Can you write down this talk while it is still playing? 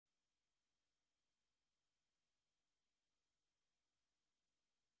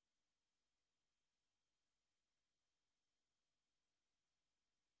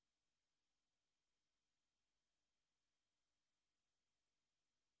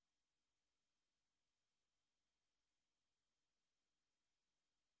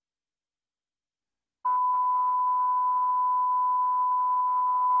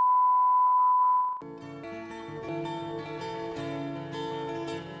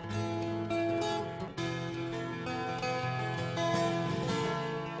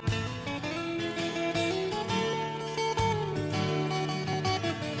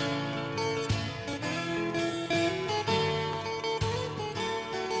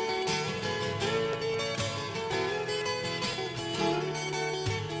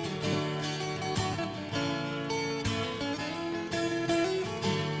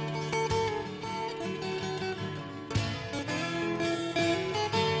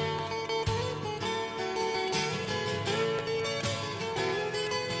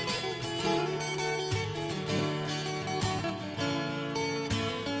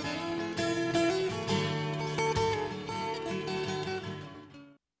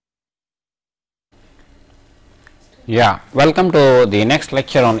Welcome to the next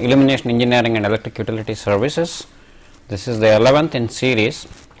lecture on Illumination Engineering and Electric Utility Services. This is the 11th in series,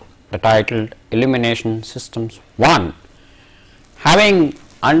 titled Illumination Systems 1. Having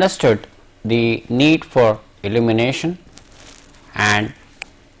understood the need for illumination and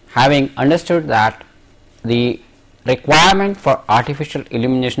having understood that the requirement for artificial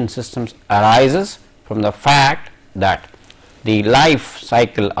illumination systems arises from the fact that the life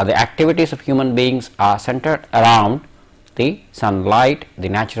cycle or the activities of human beings are centered around the sunlight, the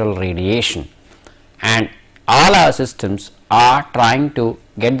natural radiation, and all our systems are trying to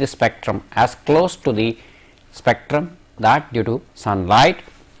get the spectrum as close to the spectrum that due to sunlight.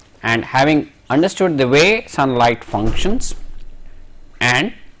 And having understood the way sunlight functions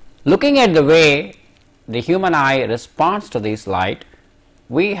and looking at the way the human eye responds to this light,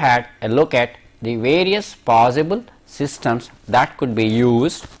 we had a look at the various possible systems that could be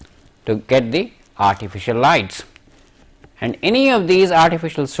used to get the artificial lights, and any of these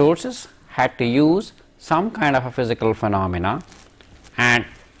artificial sources had to use some kind of a physical phenomena, and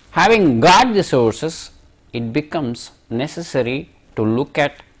having got the sources, it becomes necessary to look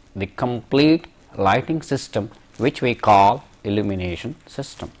at the complete lighting system, which we call illumination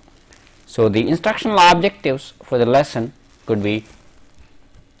system. So, the instructional objectives for the lesson could be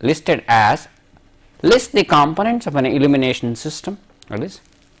listed as: list the components of an illumination system. That is,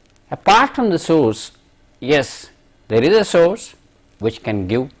 apart from the source, yes, there is a source which can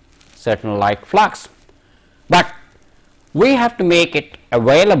give certain light flux, but we have to make it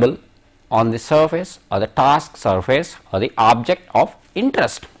available on the surface or the task surface or the object of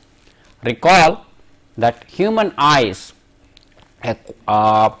interest. Recall that human eyes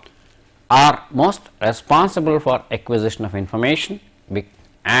are most responsible for acquisition of information,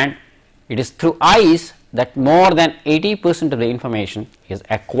 and it is through eyes that more than 80% of the information is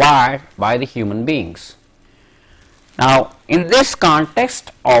acquired by the human beings. Now, in this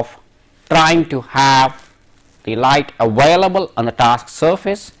context of trying to have the light available on the task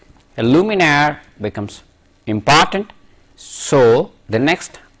surface, a luminaire becomes important. So, the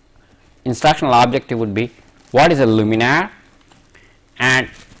next instructional objective would be: what is a luminaire and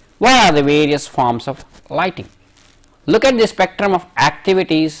what are the various forms of lighting? Look at the spectrum of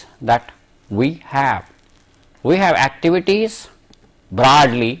activities that we have. We have activities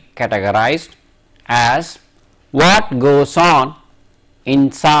broadly categorized as what goes on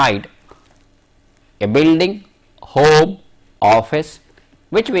inside a building, home, office,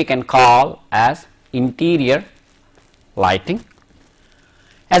 which we can call as interior lighting.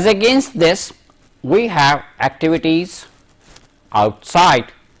 As against this, we have activities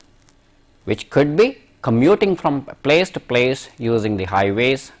outside, which could be commuting from place to place using the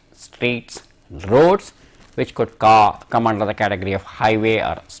highways, streets, roads, which could come under the category of highway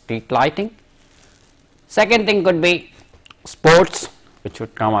or street lighting. Second thing could be sports, which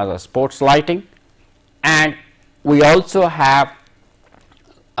would come as a sports lighting, and we also have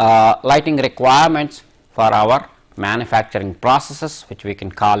lighting requirements for our manufacturing processes, which we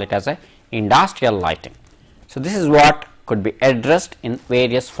can call it as a industrial lighting. So, this is what could be addressed in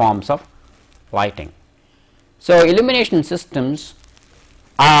various forms of lighting. So, illumination systems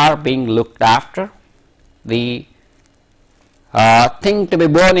are being looked after. The thing to be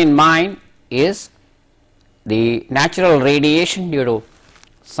borne in mind is the natural radiation due to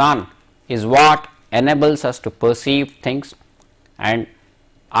sun is what enables us to perceive things, and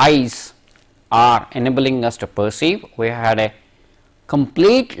eyes are enabling us to perceive. We had a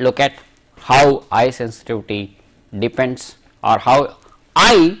complete look at how eye sensitivity depends, or how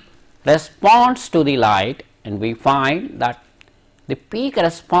eye responds to the light, and we find that the peak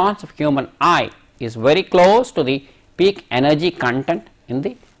response of human eye is very close to the peak energy content in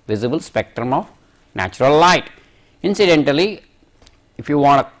the visible spectrum of natural light. Incidentally, if you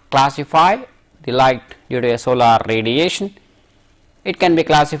want to classify the light due to a solar radiation, it can be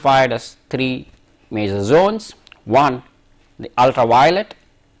classified as three major zones: 1, the ultraviolet;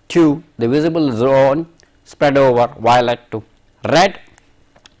 2, the visible zone spread over violet to red;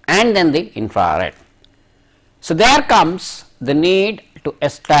 and then the infrared. So, there comes the need to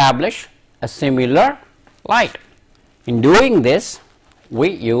establish a similar light. In doing this, we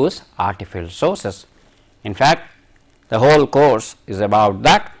use artificial sources. In fact, the whole course is about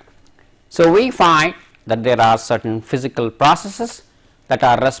that. So, we find that there are certain physical processes that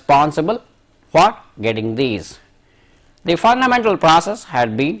are responsible for getting these. The fundamental process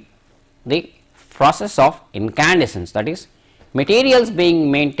had been the process of incandescence, that is, materials being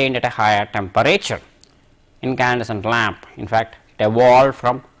maintained at a higher temperature. Incandescent lamp, in fact, it evolved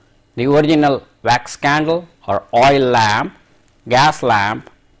from the original wax candle or oil lamp, gas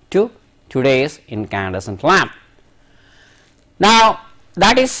lamp, to today's incandescent lamp. Now,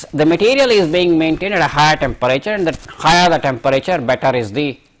 that is the material is being maintained at a higher temperature, and the higher the temperature, better is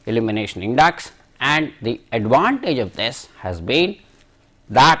the illumination index, and the advantage of this has been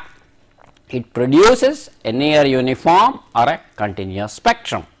that it produces a near uniform or a continuous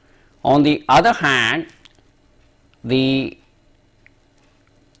spectrum. On the other hand, the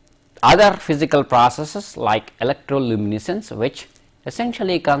other physical processes like electroluminescence, which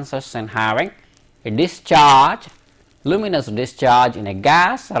essentially consists in having a discharge, luminous discharge in a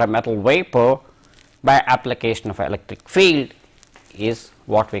gas or a metal vapor by application of an electric field, is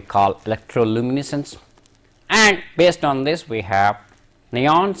what we call electroluminescence. And based on this, we have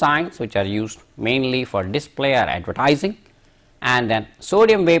neon signs which are used mainly for display or advertising, and then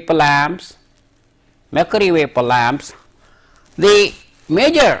sodium vapor lamps, mercury vapor lamps. The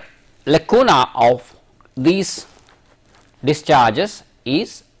major lacuna of these discharges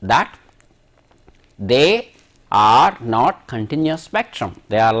is that they are not continuous spectrum,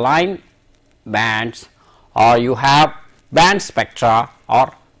 they are line bands, or you have band spectra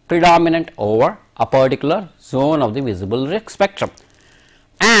are predominant over a particular zone of the visible spectrum,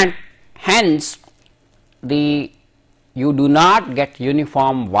 and hence you do not get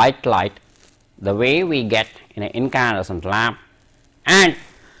uniform white light the way we get in an incandescent lamp. And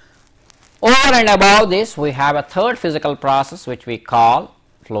over and above this, we have a third physical process which we call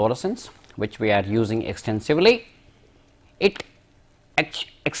fluorescence, which we are using extensively. It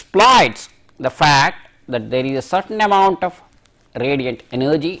exploits the fact that there is a certain amount of radiant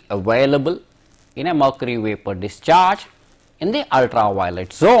energy available in a mercury vapor discharge in the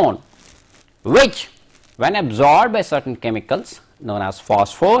ultraviolet zone, which when absorbed by certain chemicals known as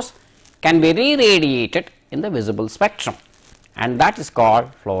phosphors can be re-radiated in the visible spectrum, and that is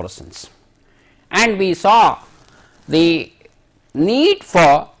called fluorescence. And we saw the need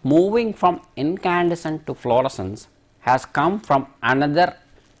for moving from incandescent to fluorescence has come from another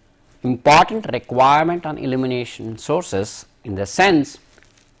important requirement on illumination sources, in the sense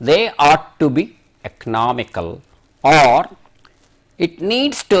they ought to be economical, or it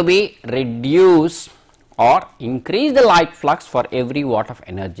needs to be reduce or increase the light flux for every watt of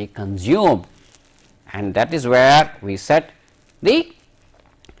energy consumed, and that is where we set the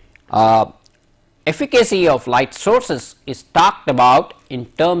efficacy of light sources is talked about in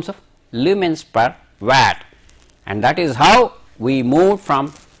terms of lumens per watt, and that is how we move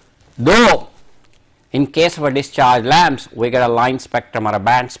from, though in case of a discharge lamps we get a line spectrum or a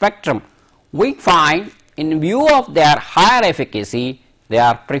band spectrum, we find in view of their higher efficacy they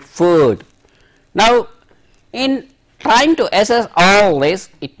are preferred. Now, in trying to assess all this,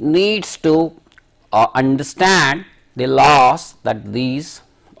 it needs to understand the laws that these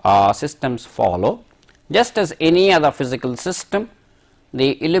systems follow. Just as any other physical system,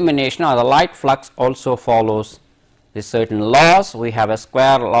 the illumination or the light flux also follows the certain laws. We have a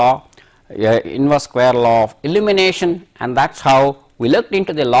square law, inverse square law of illumination, and that is how we looked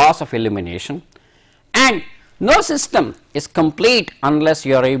into the laws of illumination. And no system is complete unless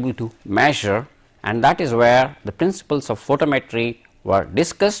you are able to measure, and that is where the principles of photometry were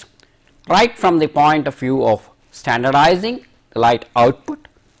discussed, right from the point of view of standardizing light output.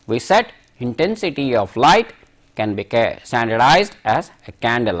 We said intensity of light can be standardized as a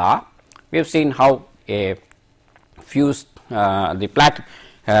candela. We have seen how a fused a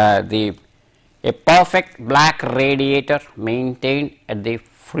perfect black radiator maintained at the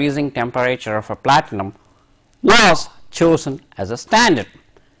freezing temperature of a platinum was chosen as a standard.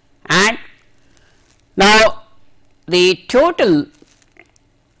 And now the total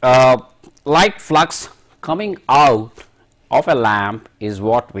light flux coming out of a lamp is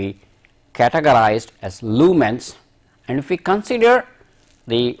what we categorized as lumens, and if we consider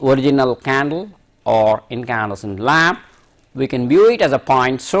the original candle or incandescent lamp, we can view it as a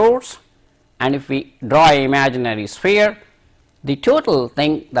point source, and if we draw an imaginary sphere, the total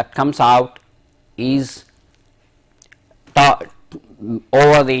thing that comes out is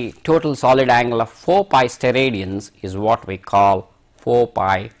over the total solid angle of 4 pi steradians is what we call 4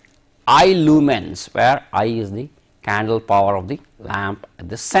 pi I lumens, where I is the candle power of the lamp at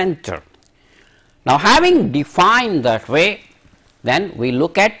the center. Now, having defined that way, then we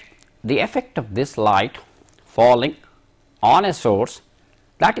look at the effect of this light falling on a source,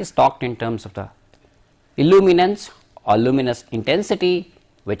 that is talked in terms of the illuminance or luminous intensity,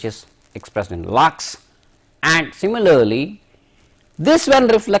 which is expressed in lux. And similarly, this when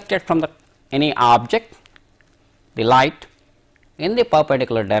reflected from any object, the light in the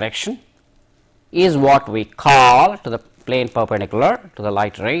perpendicular direction is what we call, to the plane perpendicular to the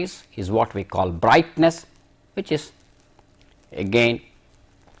light rays, is what we call brightness, which is again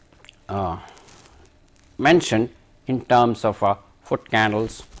mentioned in terms of foot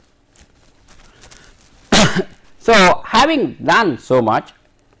candles. So, having done so much,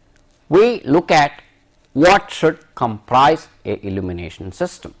 we look at what should comprise a illumination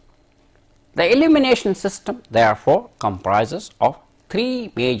system. The illumination system therefore comprises of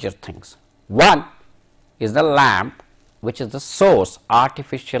three major things. One is the lamp, which is the source,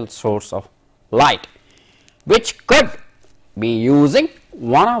 artificial source of light, which could be using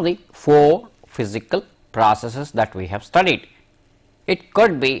one of the four physical processes that we have studied. It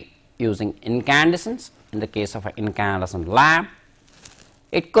could be using incandescence in the case of an incandescent lamp.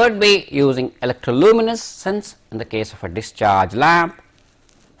 It could be using electroluminescence in the case of a discharge lamp,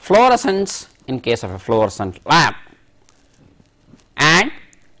 fluorescence in case of a fluorescent lamp, and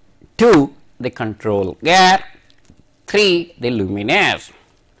 2 the control gear, 3 the luminaires.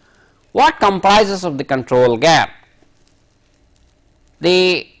 What comprises of the control gear?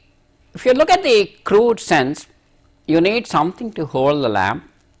 If you look at the crude sense, you need something to hold the lamp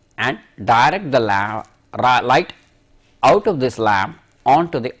and direct the light out of this lamp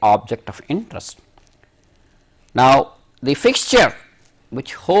onto the object of interest. Now, the fixture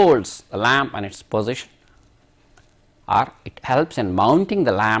which holds the lamp and its position, or it helps in mounting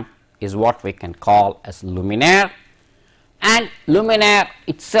the lamp, is what we can call as luminaire, and luminaire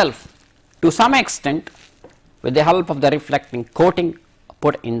itself to some extent, with the help of the reflecting coating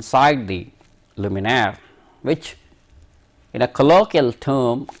put inside the luminaire, which in a colloquial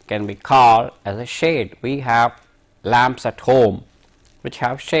term can be called as a shade. We have lamps at home which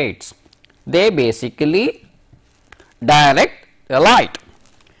have shades. They basically direct the light.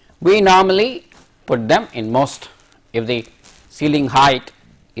 We normally put them in most, if the ceiling height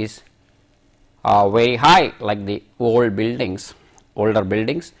is very high, like the older buildings,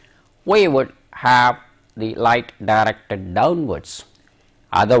 we would have the light directed downwards.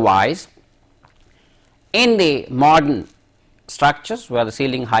 Otherwise, in the modern structures where the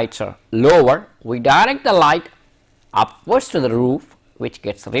ceiling heights are lower, we direct the light upwards to the roof, which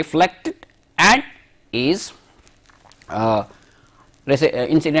gets reflected and is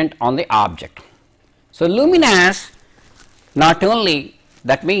incident on the object. So, luminaires not only,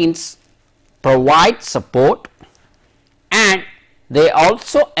 that means, provide support, and they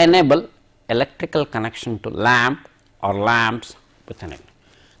also enable electrical connection to lamp or lamps within it.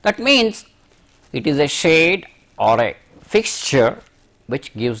 That means, it is a shade or a fixture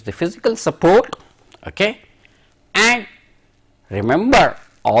which gives the physical support, okay. And remember,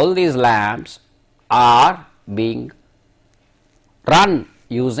 all these lamps are being run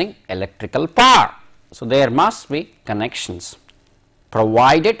using electrical power. So, there must be connections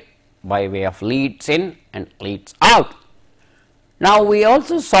provided by way of leads in and leads out. Now, we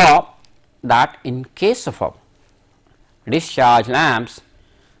also saw that in case of discharge lamps,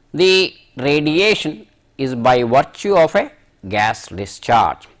 the radiation is by virtue of a gas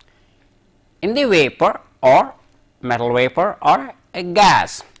discharge in the vapor or metal vapor or a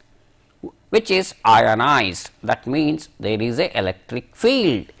gas which is ionized. That means, there is a electric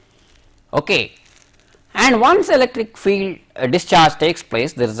field, okay. And once electric field discharge takes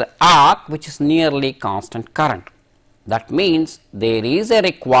place, there is an arc which is nearly constant current. That means, there is a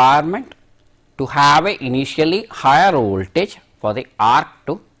requirement to have a initially higher voltage for the arc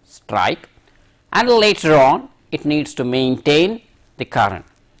to strike, and later on it needs to maintain the current,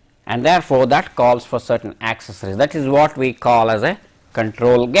 and therefore, that calls for certain accessories. That is what we call as a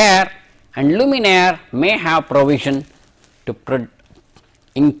control gear, and luminaire may have provision to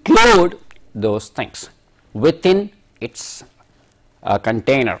include those things within its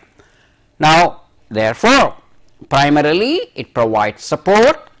container. Now, therefore, primarily it provides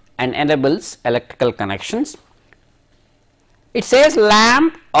support and enables electrical connections. It says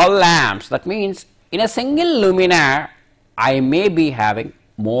lamp or lamps, that means, in a single luminaire I may be having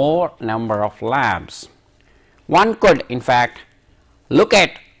more number of lamps. One could in fact look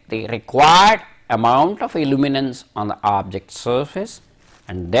at the required amount of illuminance on the object surface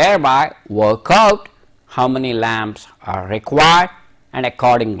and thereby work out how many lamps are required and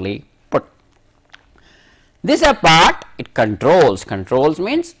accordingly put. This apart, it controls. Controls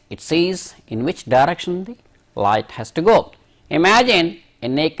means it sees in which direction the light has to go. Imagine a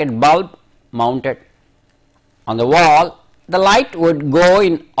naked bulb mounted on the wall. The light would go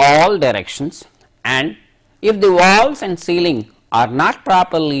in all directions, and if the walls and ceiling are not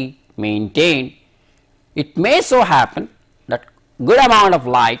properly maintained, it may so happen that good amount of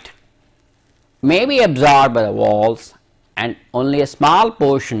light may be absorbed by the walls and only a small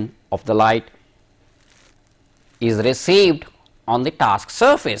portion of the light is received on the task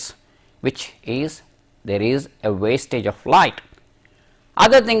surface, which is there is a wastage of light.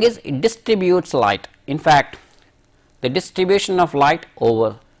 Other thing is it distributes light. In fact, the distribution of light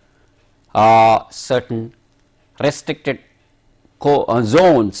over certain restricted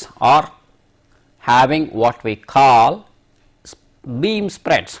zones, or having what we call beam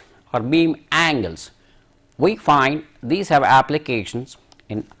spreads or beam angles. We find these have applications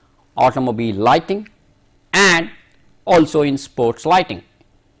in automobile lighting and also in sports lighting.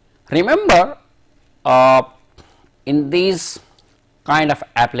 Remember, in these kind of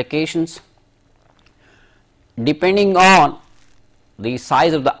applications, depending on the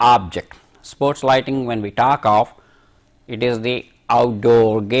size of the object, sports lighting, when we talk of, it is the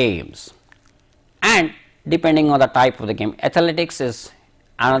outdoor games, and depending on the type of the game, athletics is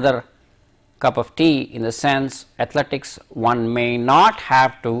another cup of tea, in the sense athletics one may not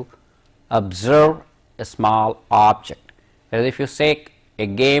have to observe a small object. Whereas if you say a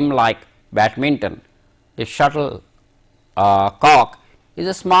game like badminton, the shuttle cock is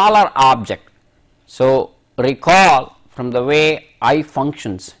a smaller object. So recall, from the way eye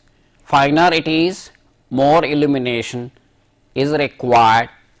functions, finer it is, more illumination is required.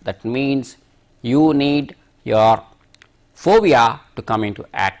 That means you need your fovea to come into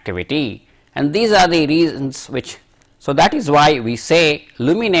activity, and these are the reasons which, so that is why we say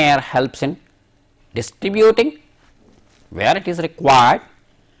luminaire helps in distributing where it is required,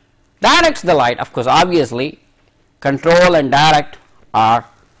 directs the light. Of course, obviously control and direct are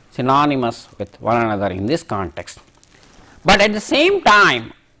synonymous with one another in this context, but at the same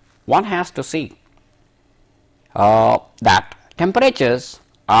time one has to see that temperatures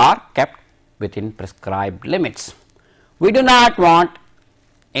are kept within prescribed limits. We do not want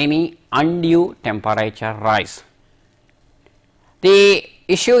any undue temperature rise. The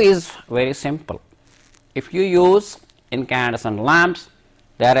issue is very simple. If you use incandescent lamps,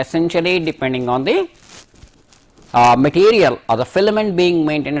 they are essentially depending on the material or the filament being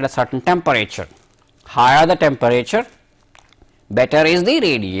maintained at a certain temperature. Higher the temperature, better is the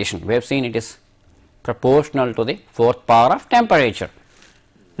radiation. We have seen it is proportional to the fourth power of temperature.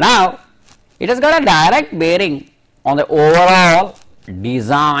 Now, it has got a direct bearing on the overall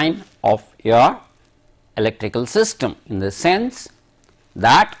design of your electrical system, in the sense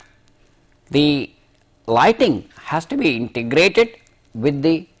that the lighting has to be integrated with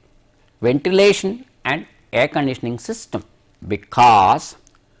the ventilation and air conditioning system, because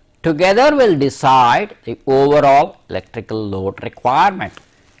together will decide the overall electrical load requirement.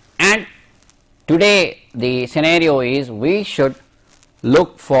 And today the scenario is we should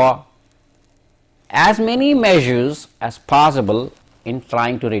look for as many measures as possible in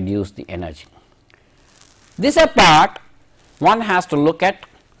trying to reduce the energy. This apart, one has to look at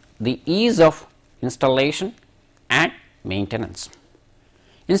the ease of installation and maintenance.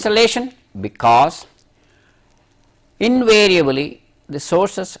 Installation, because invariably the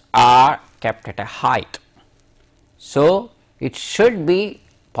sources are kept at a height, so it should be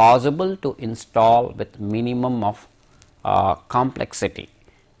possible to install with minimum of complexity.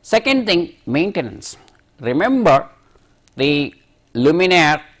 Second thing, maintenance. Remember, the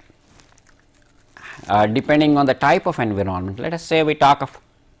luminaire, depending on the type of environment, let us say we talk of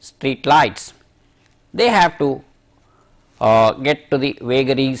street lights, they have to get to the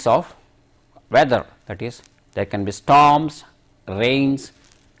vagaries of weather, that is, there can be storms, rains.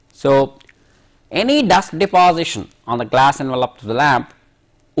 So any dust deposition on the glass envelope of the lamp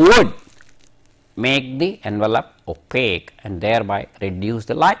would make the envelope opaque and thereby reduce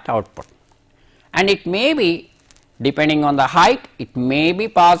the light output. And it may be, depending on the height, it may be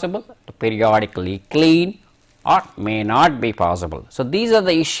possible to periodically clean or may not be possible. So these are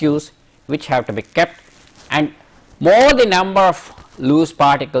the issues which have to be kept, and more the number of loose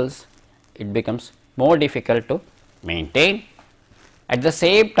particles, it becomes more difficult to maintain. At the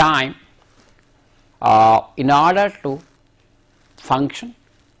same time, in order to function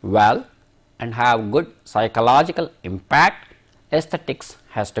well and have good psychological impact, aesthetics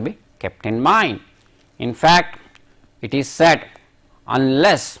has to be kept in mind. In fact, it is said,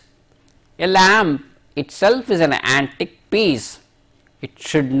 unless a lamp itself is an antique piece, it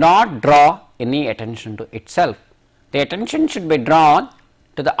should not draw any attention to itself. The attention should be drawn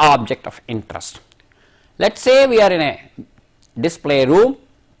to the object of interest. Let us say we are in a display room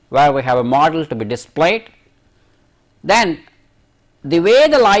where we have a model to be displayed, then the way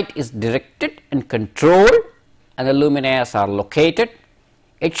the light is directed and controlled and the luminaires are located,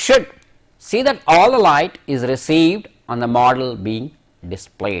 it should see that all the light is received on the model being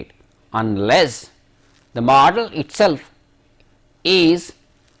displayed, unless the model itself is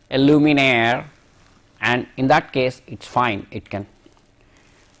a luminaire, and in that case it is fine, it can.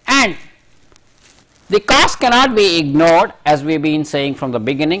 And the cost cannot be ignored, as we have been saying from the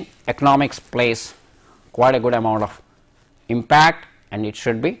beginning. Economics plays quite a good amount of impact and it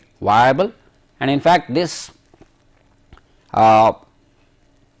should be viable. And in fact, this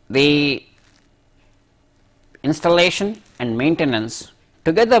the installation and maintenance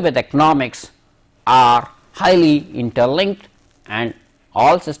together with economics are highly interlinked, and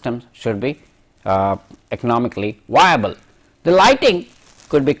all systems should be economically viable. The lighting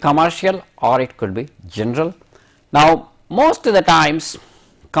could be commercial or it could be general. Now, most of the times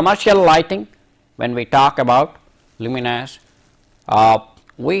commercial lighting, when we talk about luminaires,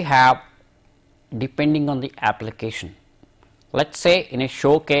 we have, depending on the application. Let us say in a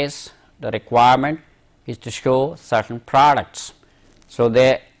showcase the requirement is to show certain products. So,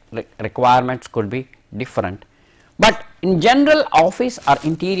 their requirements could be different, but in general office or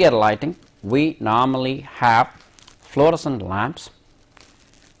interior lighting we normally have fluorescent lamps.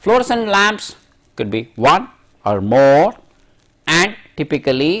 Fluorescent lamps could be one or more, and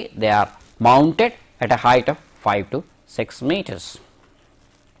typically they are mounted at a height of 5 to 6 meters.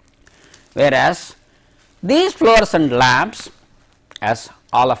 Whereas these fluorescent lamps, as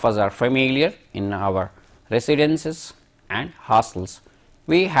all of us are familiar in our residences and hostels,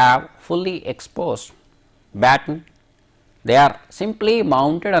 we have fully exposed batten. They are simply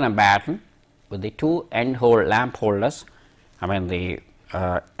mounted on a batten with the two lamp holders, the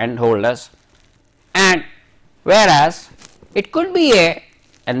end holders, and whereas it could be a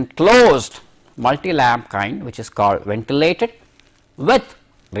enclosed multi lamp kind which is called ventilated with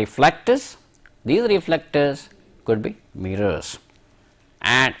reflectors. These reflectors could be mirrors,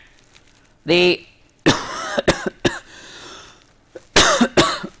 and the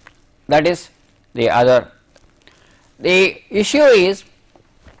that is the other. The issue is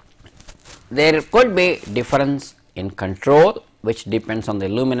there could be difference in control which depends on the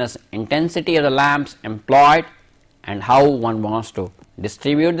luminous intensity of the lamps employed and how one wants to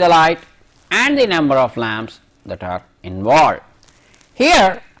distribute the light and the number of lamps that are involved.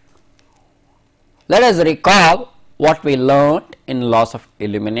 Here let us recall what we learned in laws of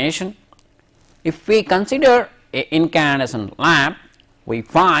illumination. If we consider an incandescent lamp, we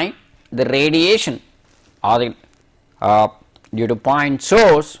find the radiation or the due to point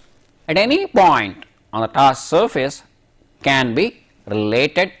source at any point on the task surface can be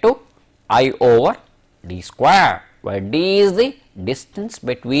related to I over d square, where d is the distance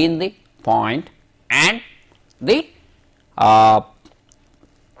between the point and the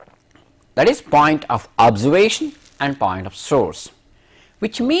that is point of observation and point of source,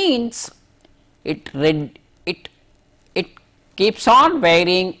 which means it keeps on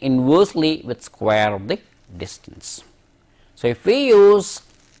varying inversely with square of the distance. So, if we use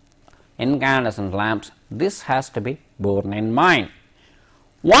incandescent lamps, this has to be borne in mind.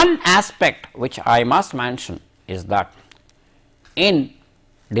 One aspect which I must mention is that in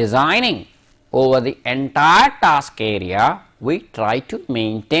designing over the entire task area, we try to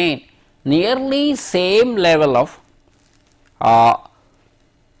maintain nearly same level of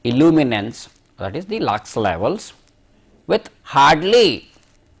illuminance, that is the lux levels, with hardly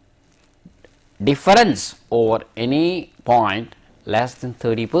difference over any point less than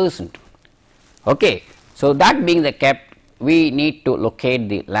 30%. Okay. So, that being the kept, we need to locate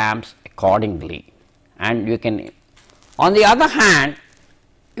the lamps accordingly, and you can, on the other hand,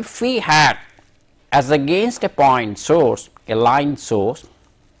 if we had as against a point source a line source,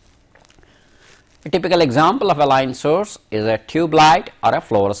 a typical example of a line source is a tube light or a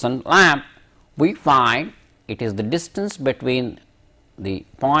fluorescent lamp. We find it is the distance between the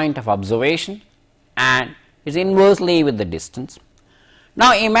point of observation and is inversely with the distance.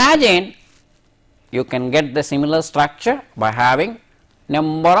 Now, imagine you can get the similar structure by having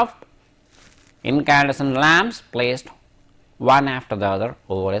number of incandescent lamps placed one after the other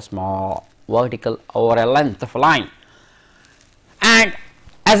over a small vertical over a length of a line. And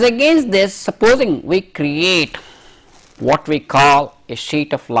as against this, supposing we create what we call a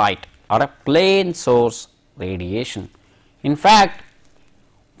sheet of light or a plane source radiation. In fact,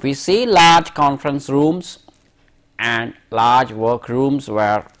 we see large conference rooms and large work rooms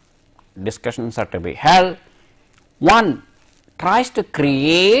where discussions are to be held. One tries to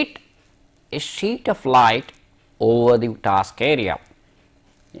create a sheet of light over the task area.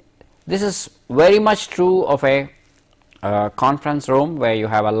 This is very much true of a conference room where you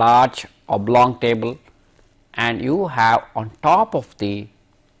have a large oblong table and you have on top of the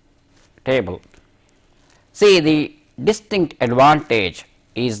table. See, the distinct advantage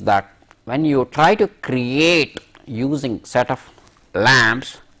is that when you try to create using set of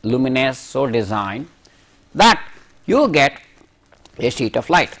lamps, luminaires so designed that you get a sheet of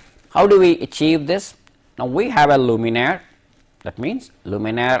light. How do we achieve this? Now, we have a luminaire, that means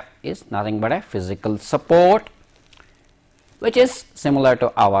luminaire is nothing but a physical support which is similar to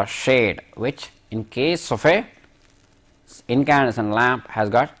our shade, which in case of a incandescent lamp has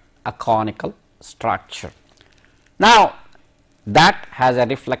got a conical structure. Now, that has a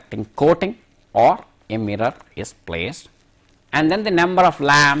reflecting coating or a mirror is placed, and then the number of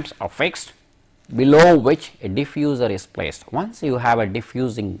lamps are fixed below which a diffuser is placed. Once you have a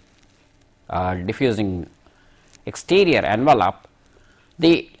diffusing exterior envelope,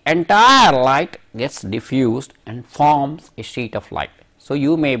 the entire light gets diffused and forms a sheet of light. So,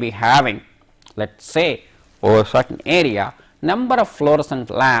 you may be having, let us say, over a certain area, number of fluorescent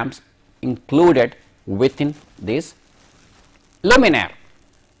lamps included within this luminaire.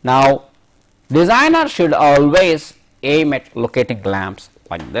 Now, designer should always aim at locating lamps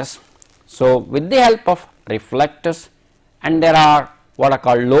like this. So, with the help of reflectors, and there are what are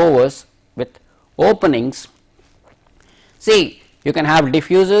called lowers with openings. See, you can have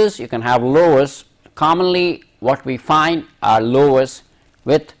diffusers, you can have lowers. Commonly what we find are lowers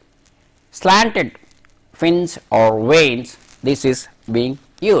with slanted fins or vanes. This is being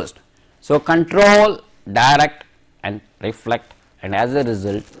used. So, control, direct and reflect, and as a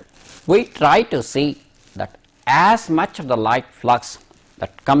result we try to see that as much of the light flux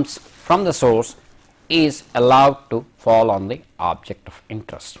that comes from the source is allowed to fall on the object of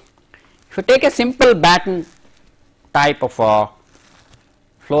interest. If you take a simple batten type of a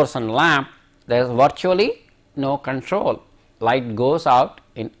fluorescent lamp, there is virtually no control. Light goes out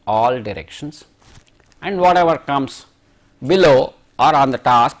in all directions, and whatever comes below or on the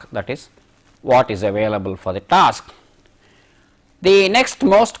task, that is what is available for the task. The next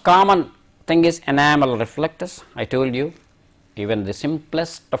most common thing is enamel reflectors. I told you, even the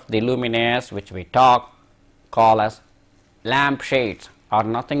simplest of the luminaires which we call as lamp shades are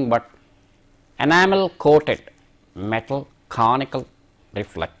nothing but enamel coated metal conical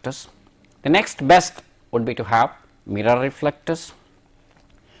reflectors. The next best would be to have mirror reflectors,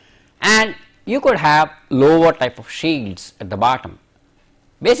 and you could have lower type of shields at the bottom.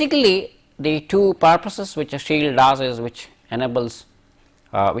 Basically, the two purposes which a shield does is which enables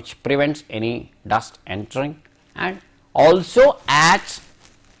which prevents any dust entering, and also acts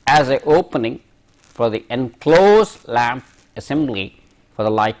as a opening for the enclosed lamp assembly for the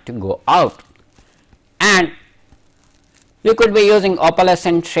light to go out. And you could be using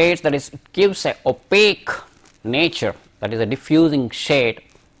opalescent shades, that is, it gives a opaque nature, that is a diffusing shade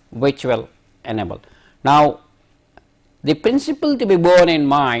which will enable. Now, the principle to be borne in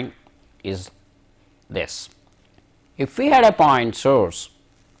mind is this: if we had a point source,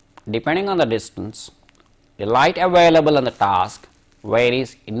 depending on the distance, the light available on the task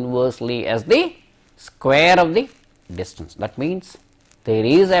varies inversely as the square of the distance. That means there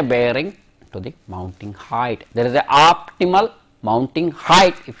is a bearing to the mounting height. There is an optimal mounting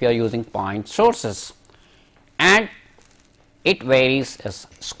height if you are using point sources, and it varies as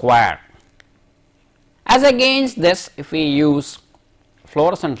square. As against this, if we use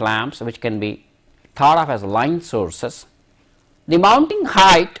fluorescent lamps which can be thought of as line sources, the mounting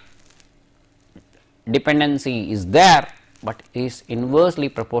height dependency is there, but is inversely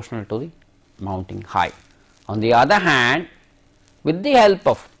proportional to the mounting height. On the other hand, with the help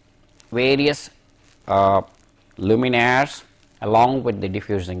of various luminaires along with the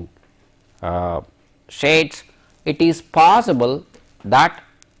diffusing shades, it is possible that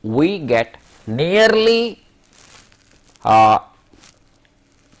we get nearly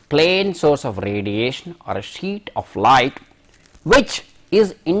plane source of radiation or a sheet of light which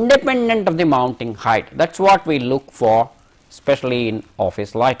is independent of the mounting height. That is what we look for, especially in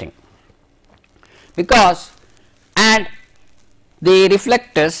office lighting, because and the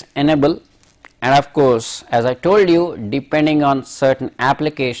reflectors enable, and of course, as I told you, depending on certain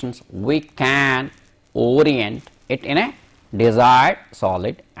applications, we can orient it in a desired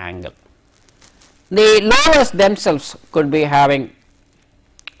solid angle. The lowers themselves could be having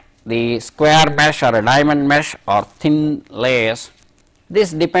the square mesh or a diamond mesh or thin layers.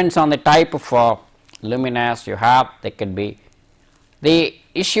 This depends on the type of luminaires you have. They could be. The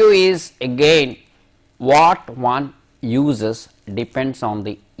issue is again what one uses depends on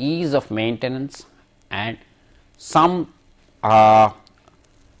the ease of maintenance, and some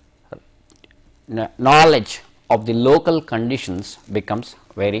knowledge of the local conditions becomes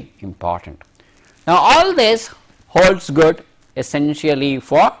very important. Now, all this holds good essentially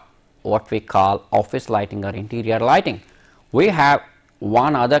for what we call office lighting or interior lighting. We have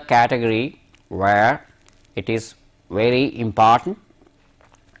one other category where it is very important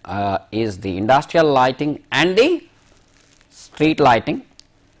is the industrial lighting and the street lighting,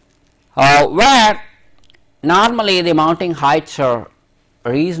 where normally the mounting heights are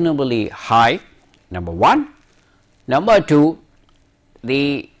reasonably high, number one. Number 2,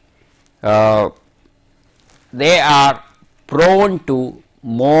 they are prone to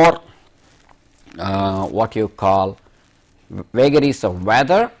more what you call vagaries of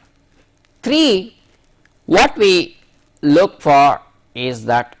weather. 3, what we look for is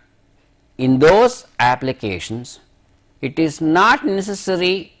that in those applications it is not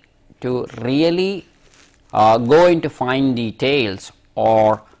necessary to really go into fine details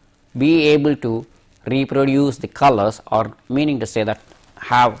or be able to reproduce the colors, or meaning to say that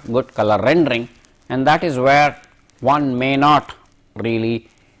have good color rendering, and that is where one may not really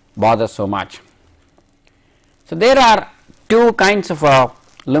bother so much. So, there are two kinds of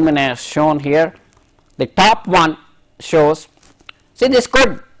luminaires shown here. The top one shows, see this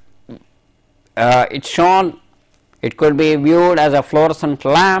could it's shown, it could be viewed as a fluorescent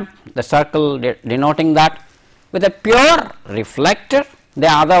lamp, the circle denoting that, with a pure reflector, the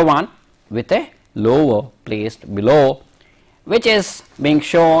other one with a lower placed below, which is being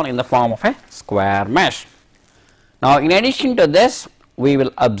shown in the form of a square mesh. Now, in addition to this, we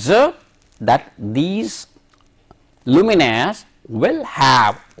will observe that these luminaires will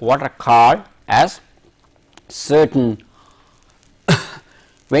have what are called as certain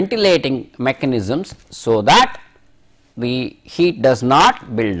ventilating mechanisms, so that the heat does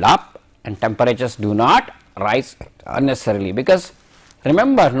not build up and temperatures do not rise unnecessarily, because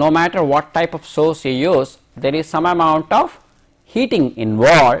remember, no matter what type of source you use, there is some amount of heating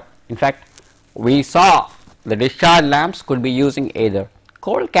involved. In fact, we saw the discharge lamps could be using either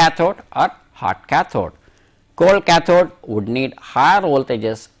cold cathode or hot cathode. Cold cathode would need higher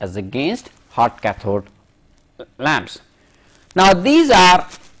voltages as against hot cathode lamps. Now, these are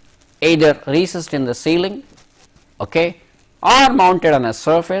either recessed in the ceiling, okay, or mounted on a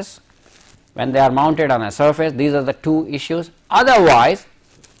surface. When they are mounted on a surface, these are the two issues. Otherwise,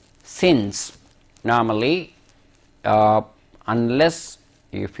 since normally unless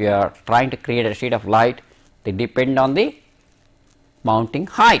if you are trying to create a sheet of light, they depend on the mounting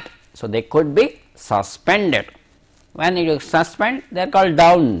height. So, they could be suspended. When you suspend, they are called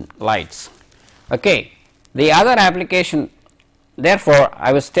down lights. Okay. The other application, therefore,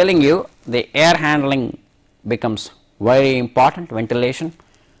 I was telling you the air handling becomes very important, ventilation.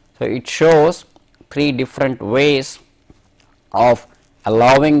 So, it shows 3 different ways of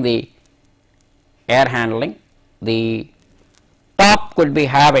allowing the air handling. The top could be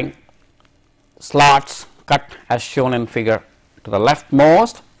having slots cut as shown in figure to the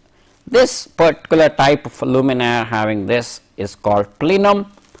leftmost. This particular type of luminaire having this is called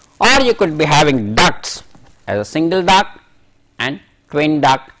plenum, or you could be having ducts as a single duct and twin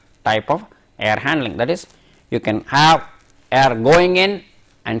duct type of air handling. That is, you can have air going in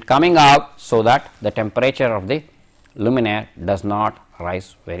and coming out, so that the temperature of the luminaire does not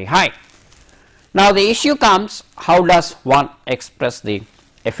rise very high. Now, the issue comes, how does one express the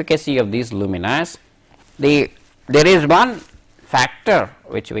efficacy of these luminaires? There is one factor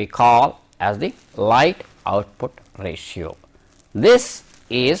which we call as the light output ratio. This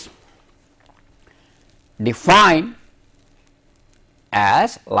is defined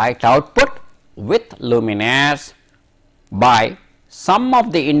as light output with luminaires by sum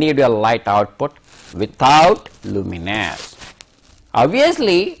of the individual light output without luminaires.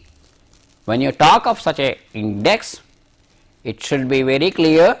 Obviously, when you talk of such a index, it should be very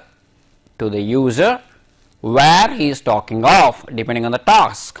clear to the user where he is talking of depending on the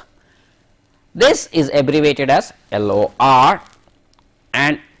task. This is abbreviated as LOR,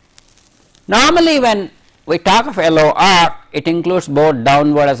 and normally when we talk of LOR, it includes both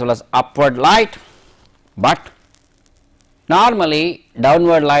downward as well as upward light, but normally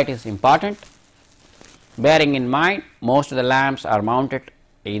downward light is important, bearing in mind most of the lamps are mounted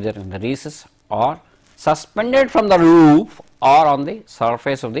either in the recess or suspended from the roof or on the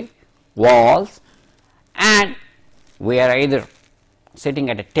surface of the walls, and we are either sitting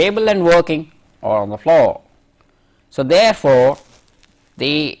at a table and working or on the floor. So, therefore,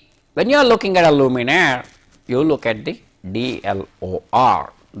 when you are looking at a luminaire, you look at the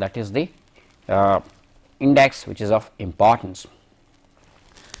DLOR, that is the index which is of importance.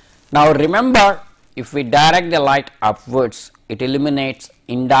 Now, remember, if we direct the light upwards, it illuminates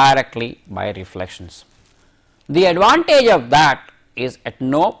indirectly by reflections. The advantage of that is at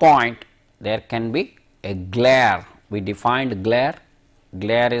no point there can be a glare. We defined glare.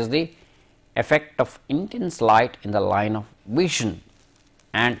 Glare is the effect of intense light in the line of vision,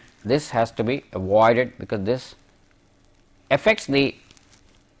 and this has to be avoided because this affects the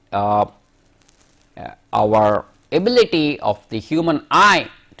our ability of the human eye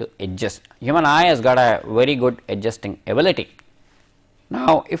to adjust. Human eye has got a very good adjusting ability.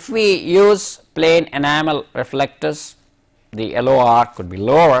 Now, if we use plain enamel reflectors, the LOR could be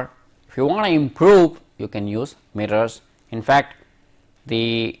lower. If you want to improve, you can use mirrors. In fact,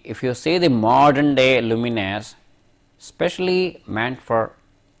 if you see the modern day luminaires, specially meant for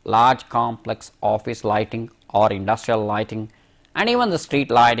large complex office lighting or industrial lighting and even the street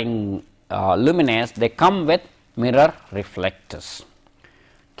lighting luminaires, they come with mirror reflectors,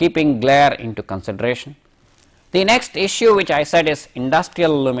 keeping glare into consideration. The next issue which I said is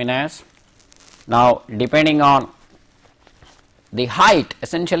industrial luminaires. Now, depending on the height,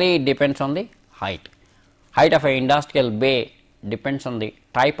 essentially it depends on the height of an industrial bay depends on the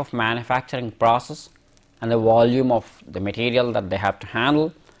type of manufacturing process and the volume of the material that they have to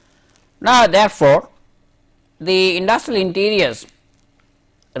handle. Now, therefore, the industrial interiors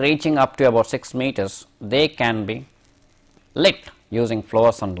reaching up to about 6 meters, they can be lit using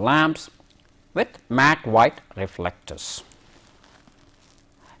fluorescent lamps with matte white reflectors.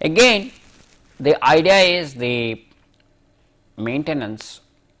 Again, the idea is the maintenance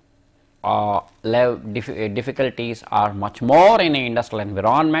difficulties are much more in an industrial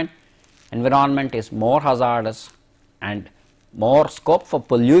environment. Environment is more hazardous and more scope for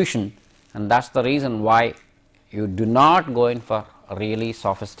pollution, and that is the reason why you do not go in for really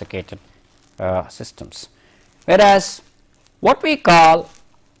sophisticated systems. Whereas, what we call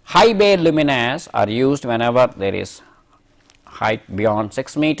high bay luminaires are used whenever there is height beyond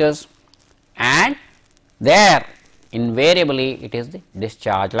 6 meters, and there invariably it is the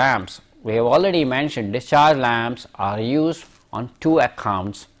discharge lamps. We have already mentioned discharge lamps are used on two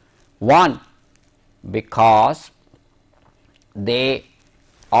accounts. One, because they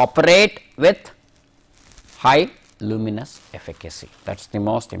operate with high luminous efficacy, that is the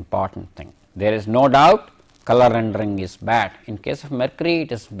most important thing. There is no doubt color rendering is bad. In case of mercury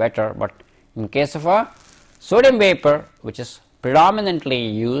it is better, but in case of a sodium vapor which is predominantly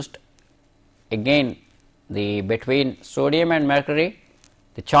used, again between sodium and mercury,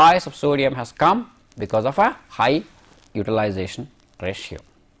 the choice of sodium has come because of a high utilization ratio.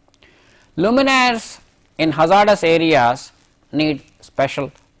 Luminaires in hazardous areas need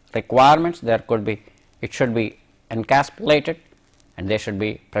special requirements. There could be, it should be encapsulated, and they should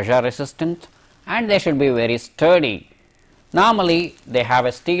be pressure resistant, and they should be very sturdy. Normally they have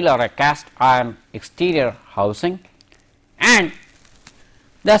a steel or a cast iron exterior housing, and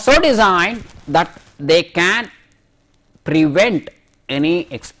they are so designed that they can prevent any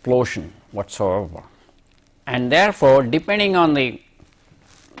explosion whatsoever, and therefore depending on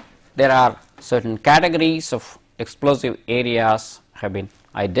there are certain categories of explosive areas have been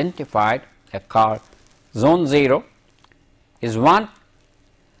identified. They are called zone 0 is one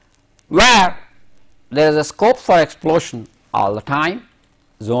where there is a scope for explosion all the time.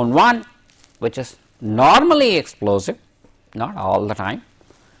 Zone 1, which is normally explosive, not all the time.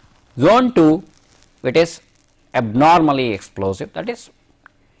 Zone 2, which is abnormally explosive, that is,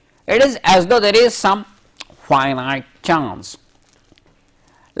 it is as though there is some finite chance.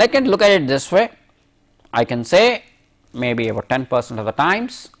 Let us look at it this way. I can say maybe about 10% of the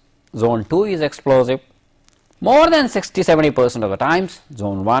times zone 2 is explosive, more than 60-70% of the times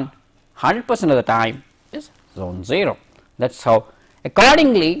zone 1, 100% of the time is zone 0. That is how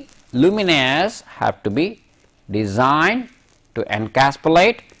accordingly luminaires have to be designed to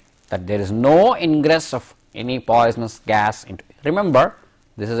encapsulate that there is no ingress of any poisonous gas into it. Remember,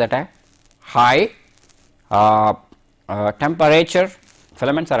 this is at a high temperature,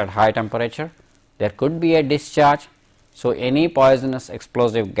 filaments are at high temperature, there could be a discharge. So, any poisonous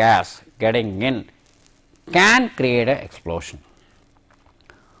explosive gas getting in can create an explosion.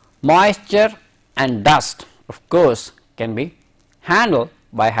 Moisture and dust of course can be handled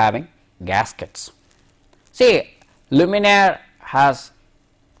by having gaskets. See, luminaire has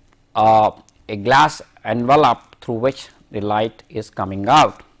a glass envelope through which the light is coming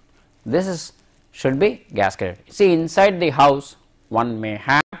out. This should be gasketed. See, inside the house one may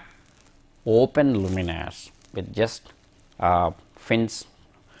have open luminaires with just fins.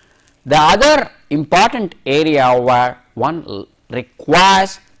 The other important area where one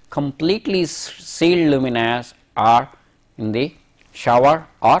requires completely sealed luminaires are in the shower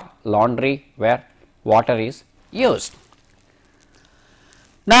or laundry where water is used.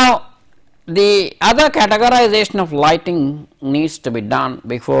 Now, the other categorization of lighting needs to be done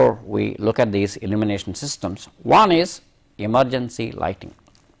before we look at these illumination systems. One is emergency lighting.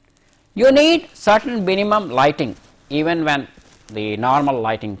 You need certain minimum lighting even when the normal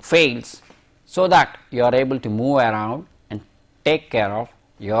lighting fails, so that you are able to move around and take care of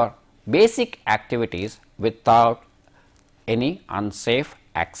your basic activities without any unsafe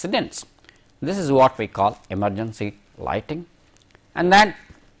accidents. This is what we call emergency lighting. and then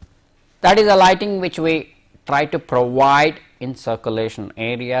that is the lighting which we try to provide in circulation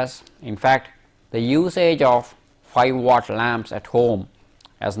areas. In fact, the usage of 5-watt lamps at home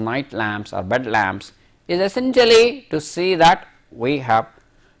as night lamps or bed lamps is essentially to see that we have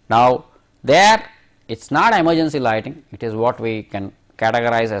now there. It is not emergency lighting, it is what we can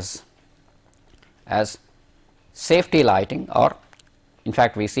categorize as safety lighting, or in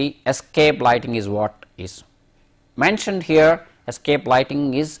fact we see escape lighting is what is mentioned here. Escape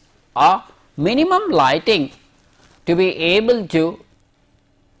lighting is a minimum lighting to be able to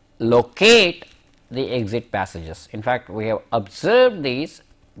locate the exit passages. In fact, we have observed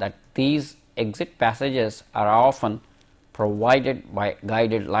that these exit passages are often provided by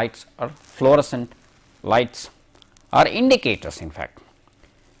guided lights or fluorescent lights or indicators. In fact,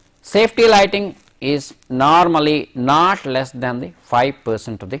 safety lighting is normally not less than the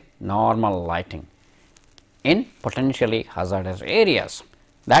 5% of the normal lighting in potentially hazardous areas.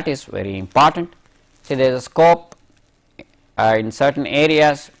 That is very important. See, there is a scope in certain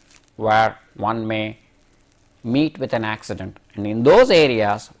areas where one may meet with an accident, and in those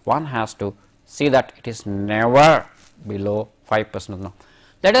areas one has to see that it is never below 5%. No.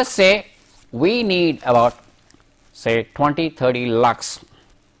 Let us say we need about say 20-30 lux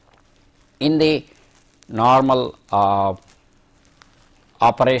in the normal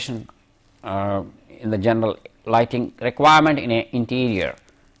operation in the general lighting requirement in an interior.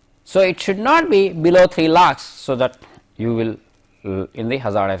 So, it should not be below 3 lux, so that you will in the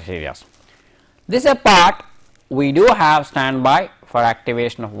hazardous areas. This apart, we do have standby for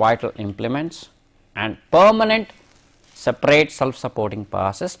activation of vital implements and permanent separate self supporting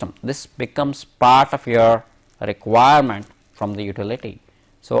power system. This becomes part of your requirement from the utility.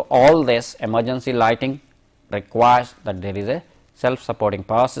 So, all this emergency lighting requires that there is a self supporting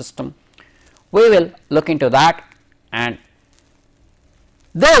power system. We will look into that, and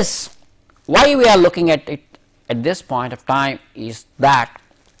this, why we are looking at it at this point of time is that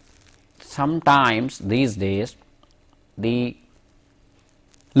sometimes these days the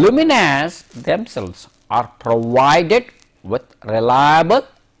luminaires themselves are provided with reliable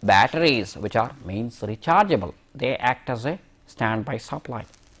batteries which are means rechargeable. They act as a standby supply.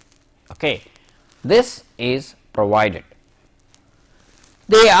 Okay. This is provided.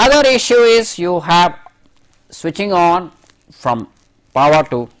 The other issue is you have switching on from power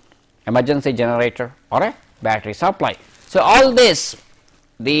to emergency generator or a battery supply. So, all this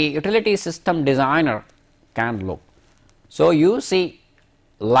the utility system designer can look. So, you see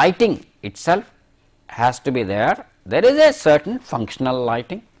lighting itself has to be there. There is a certain functional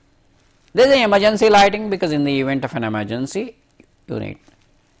lighting. There is an emergency lighting because in the event of an emergency you need,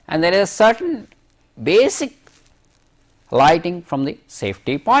 and there is a certain basic lighting from the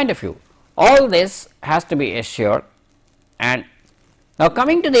safety point of view. All this has to be assured. And now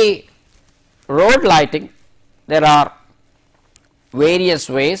coming to the road lighting, there are various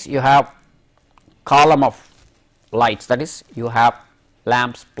ways. You have column of lights, that is you have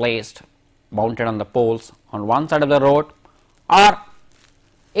lamps placed mounted on the poles on one side of the road or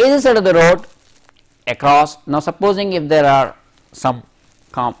either side of the road across. Now supposing if there are some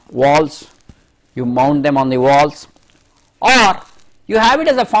walls, you mount them on the walls, or you have it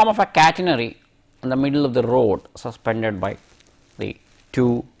as a form of a catenary in the middle of the road suspended by the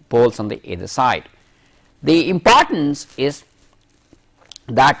two poles on the either side. The importance is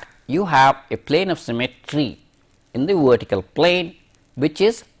that you have a plane of symmetry in the vertical plane which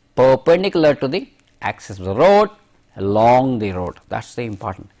is perpendicular to the axis of the road along the road. That is the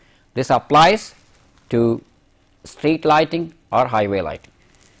important. This applies to street lighting or highway lighting.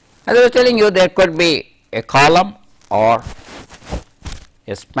 As I was telling you, there could be a column or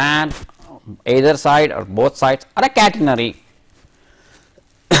a span either side or both sides or a catenary.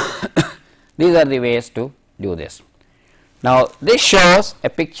 These are the ways to do this. Now, this shows a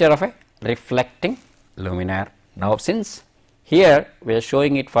picture of a reflecting luminaire. Now, since here we are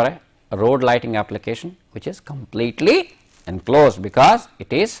showing it for a road lighting application which is completely enclosed because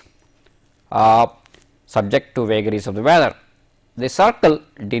it is subject to vagaries of the weather. The circle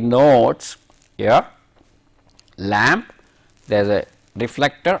denotes your lamp, there is a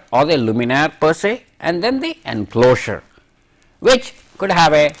reflector or the luminaire per se, and then the enclosure which could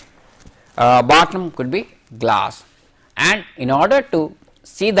have a bottom could be glass, and in order to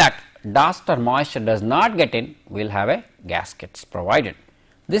see that dust or moisture does not get in, we will have a gaskets provided.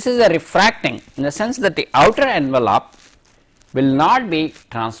 This is a refracting in the sense that the outer envelope will not be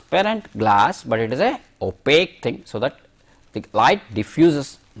transparent glass, but it is a opaque thing, so that the light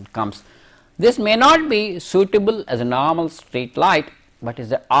diffuses and comes. This may not be suitable as a normal street light, but is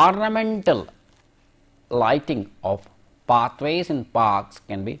the ornamental lighting of pathways in parks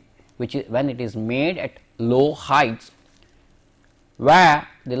can be, which is when it is made at low heights where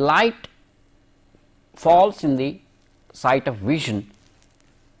the light falls in the sight of vision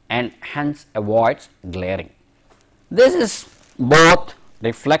and hence avoids glaring. This is both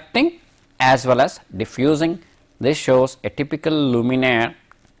reflecting as well as diffusing. This shows a typical luminaire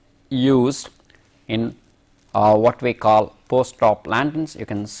used in what we call post-stop lanterns. You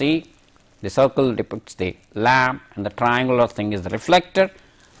can see the circle depicts the lamp and the triangular thing is the reflector.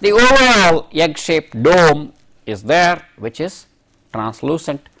 The overall egg-shaped dome is there, which is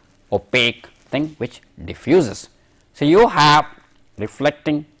translucent opaque thing which diffuses. So, you have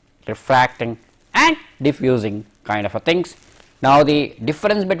reflecting, refracting and diffusing kind of a things. Now, the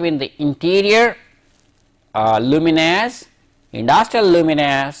difference between the interior luminaires, industrial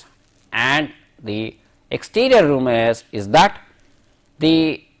luminaires and the exterior luminaires is that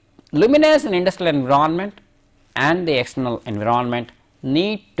the luminaires in industrial environment and the external environment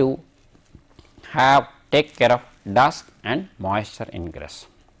need to take care of dust and moisture ingress.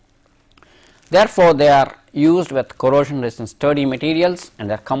 Therefore, they are used with corrosion resistant sturdy materials and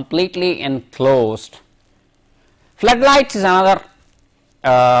they are completely enclosed. Floodlights is another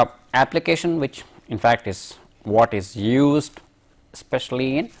application which in fact is what is used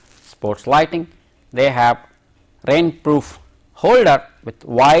especially in sports lighting. They have rainproof holder with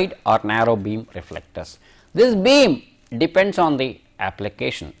wide or narrow beam reflectors. This beam depends on the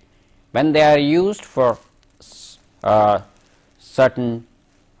application. When they are used for certain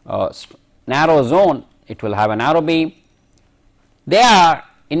narrow zone, it will have a narrow beam. They are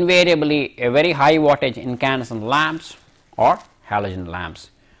invariably a very high wattage incandescent lamps or halogen lamps.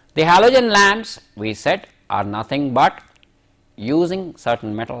 The halogen lamps we said are nothing but using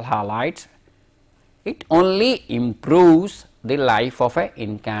certain metal halides. It only improves the life of an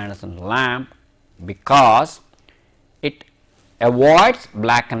incandescent lamp because it avoids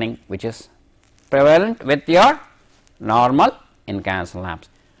blackening which is prevalent with your normal incandescent lamps.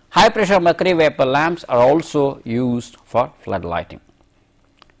 High pressure mercury vapor lamps are also used for flood lighting,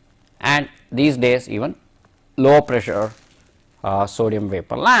 and these days even low pressure sodium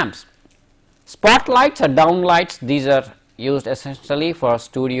vapor lamps. Spotlights or downlights, these are used essentially for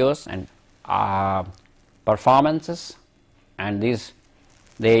studios and performances, and these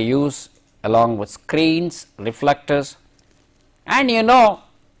they use along with screens, reflectors, and you know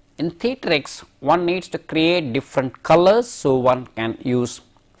in theatrics one needs to create different colors, so one can use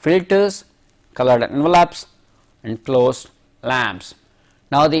filters, colored envelopes and closed lamps.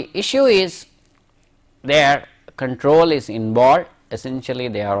 Now, the issue is their control is involved. Essentially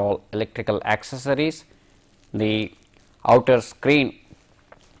they are all electrical accessories. The outer screen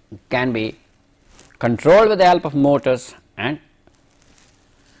can be controlled with the help of motors, and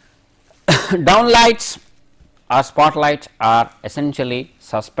downlights or spotlights are essentially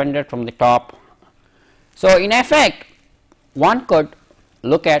suspended from the top. So, in effect one could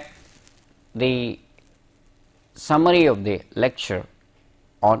look at the summary of the lecture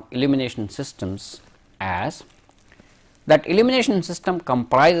on illumination systems as that illumination system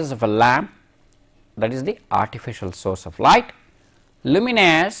comprises of a lamp, that is the artificial source of light,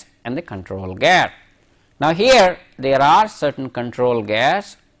 luminaires and the control gear. Now, here there are certain control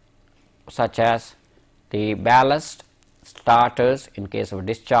gears such as the ballast, starters in case of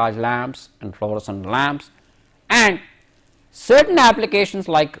discharge lamps and fluorescent lamps, and certain applications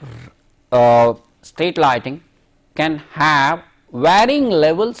like street lighting can have varying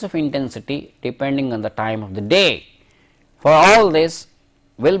levels of intensity depending on the time of the day. For all this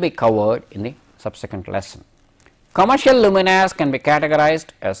will be covered in the subsequent lesson. Commercial luminaires can be categorized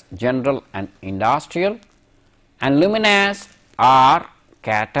as general and industrial, and luminaires are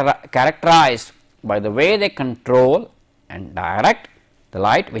characterized by the way they control and direct the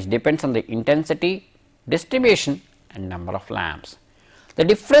light, which depends on the intensity, distribution and number of lamps. The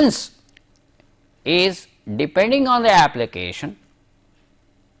difference is depending on the application.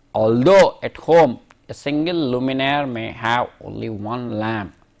 Although at home a single luminaire may have only one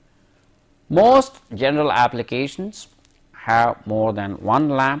lamp, most general applications have more than one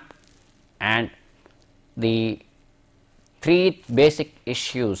lamp, and the three basic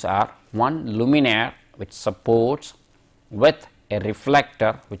issues are: one, luminaire which supports with a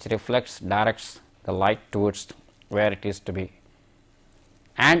reflector which directs the light towards where it is to be,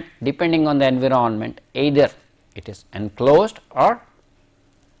 and depending on the environment either it is enclosed or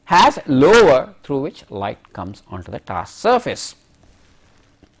has lower through which light comes onto the task surface.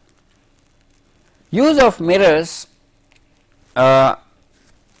 Use of mirrors to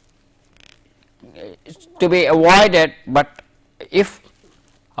be avoided, but if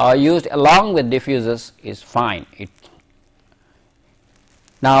used along with diffusers is fine. It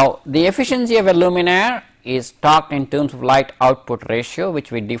Now, the efficiency of a luminaire is talked in terms of light output ratio,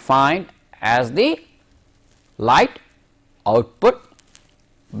 which we define as the light output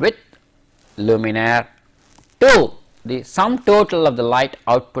with luminaire to the sum total of the light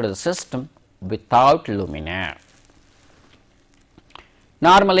output of the system without luminaire.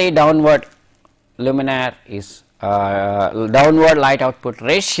 Normally, downward luminaire is downward light output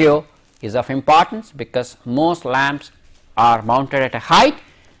ratio is of importance because most lamps are mounted at a height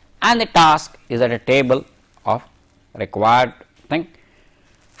and the task is at a table of required thing.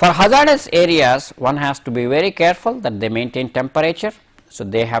 For hazardous areas, one has to be very careful that they maintain temperature. So,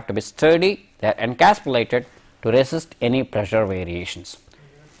 they have to be sturdy, they are encapsulated to resist any pressure variations.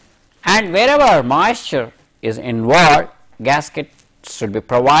 And wherever moisture is involved, gaskets should be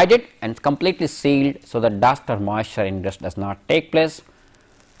provided and completely sealed so that dust or moisture ingress does not take place.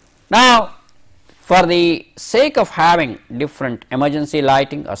 Now, for the sake of having different emergency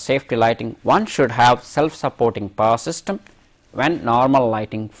lighting or safety lighting, one should have self-supporting power system when normal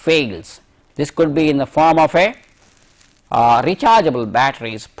lighting fails. This could be in the form of a rechargeable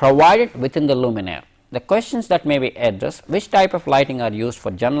batteries provided within the luminaire. The questions that may be addressed: which type of lighting are used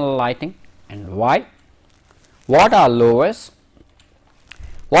for general lighting and why? What are lowers?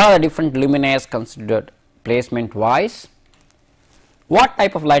 What are the different luminaires considered placement wise? What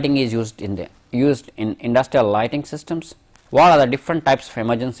type of lighting is used in industrial lighting systems? What are the different types of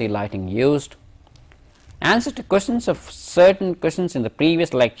emergency lighting used? Answer to questions of certain questions in the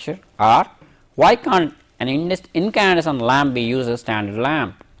previous lecture are: why can't an incandescent lamp be used as standard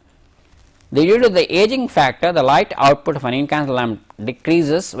lamp? Due to the aging factor, the light output of an incandescent lamp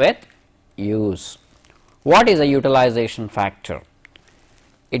decreases with use. What is a utilization factor?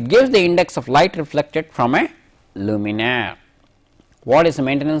 It gives the index of light reflected from a luminaire. What is the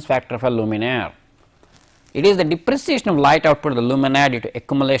maintenance factor of a luminaire? It is the depreciation of light output of the luminaire due to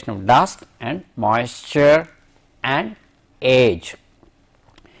accumulation of dust and moisture and age.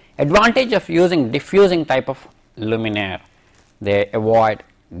 Advantage of using diffusing type of luminaire: they avoid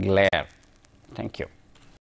glare. Thank you.